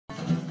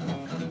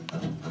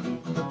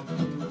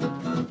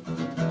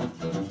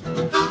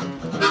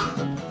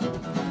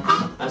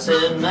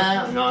said,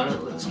 Mama,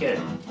 no, let's get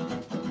it.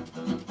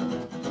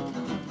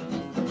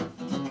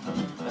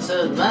 I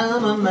said,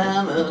 Mama,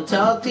 Mama,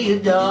 talk to your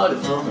daughter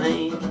for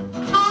me.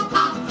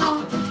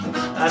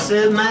 I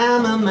said,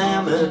 Mama,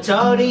 Mama,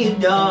 talk to your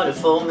daughter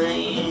for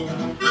me.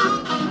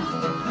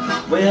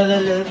 Well, I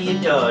love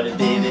your daughter,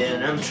 baby,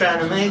 and I'm trying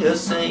to make her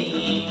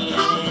sing.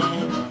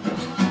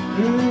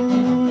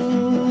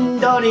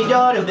 Daughter,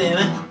 daughter,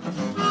 baby.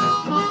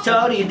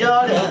 Talk to your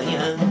daughter,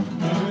 yeah.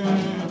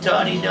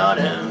 Talk to your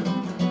daughter.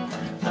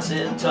 I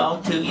said,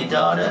 talk to your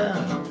daughter.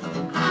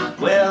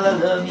 Well, I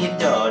love your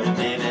daughter,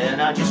 baby,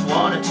 and I just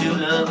want her to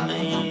love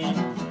me.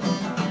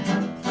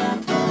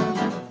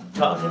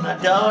 Talk to my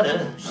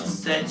daughter, she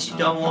said she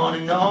don't want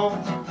to know.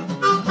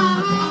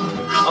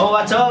 Oh,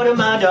 I talked to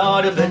my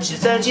daughter, but she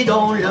said she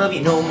don't love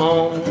you no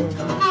more.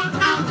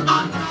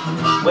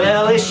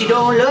 Well, if she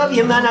don't love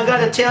you, man, I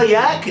gotta tell you,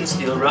 I can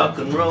still rock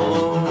and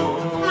roll.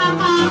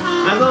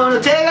 I'm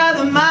gonna take her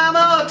to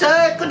mama,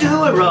 take her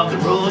to a rock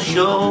and roll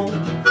show.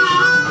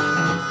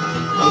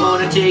 I'm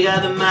gonna take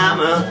her to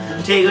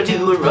mama, take her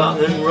to a rock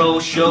and roll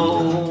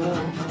show.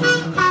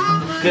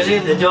 Cause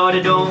if the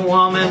daughter don't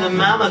want me, the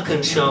mama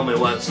can show me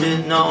what's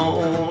it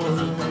knows.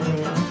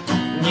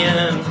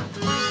 Yeah.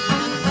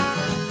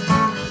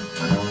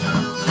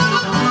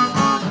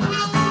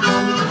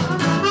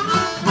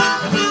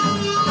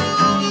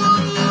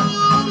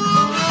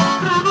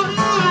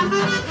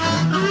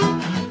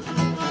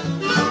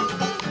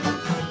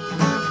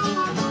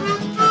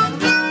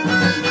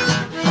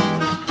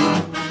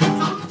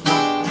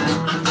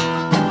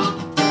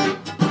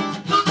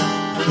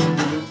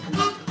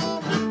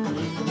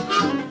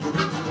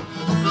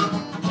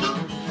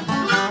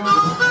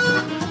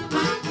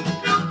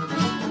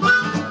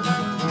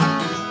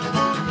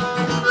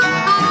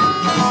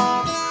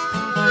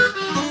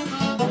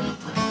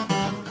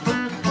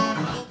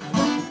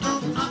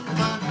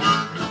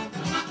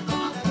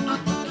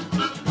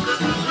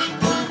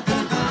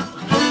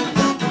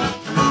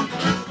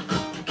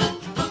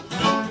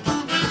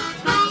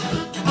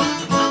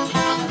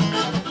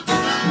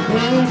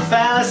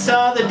 Fella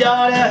saw the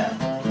daughter,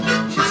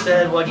 she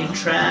said, what you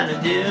trying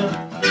to do?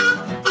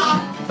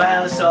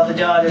 Fella saw the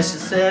daughter, she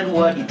said,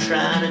 what you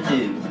trying to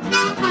do?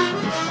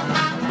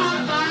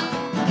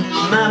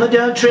 Mama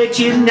done tricked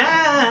you,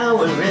 now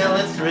we're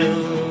really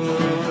through.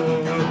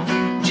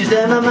 She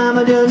said, my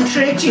mama done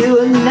tricked you,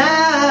 and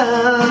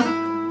now